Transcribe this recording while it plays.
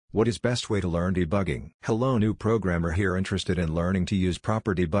What is best way to learn debugging? Hello, new programmer here interested in learning to use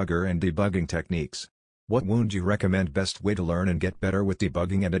proper debugger and debugging techniques. What would you recommend best way to learn and get better with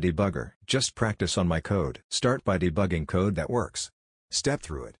debugging and a debugger? Just practice on my code. Start by debugging code that works. Step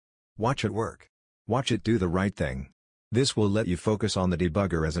through it. Watch it work. Watch it do the right thing. This will let you focus on the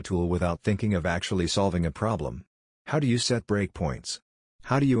debugger as a tool without thinking of actually solving a problem. How do you set breakpoints?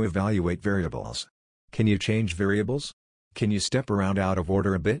 How do you evaluate variables? Can you change variables? Can you step around out of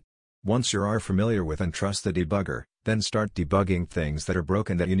order a bit? Once you are familiar with and trust the debugger, then start debugging things that are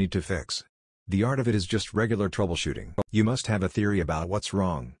broken that you need to fix. The art of it is just regular troubleshooting. You must have a theory about what's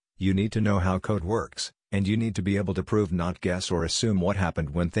wrong, you need to know how code works, and you need to be able to prove, not guess or assume what happened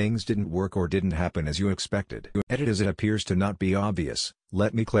when things didn't work or didn't happen as you expected. Edit as it appears to not be obvious.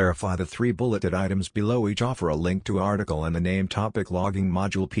 Let me clarify the 3 bulleted items below. Each offer a link to article and the name topic. Logging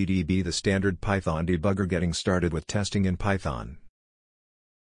module PDB, the standard Python debugger. Getting started with testing in Python.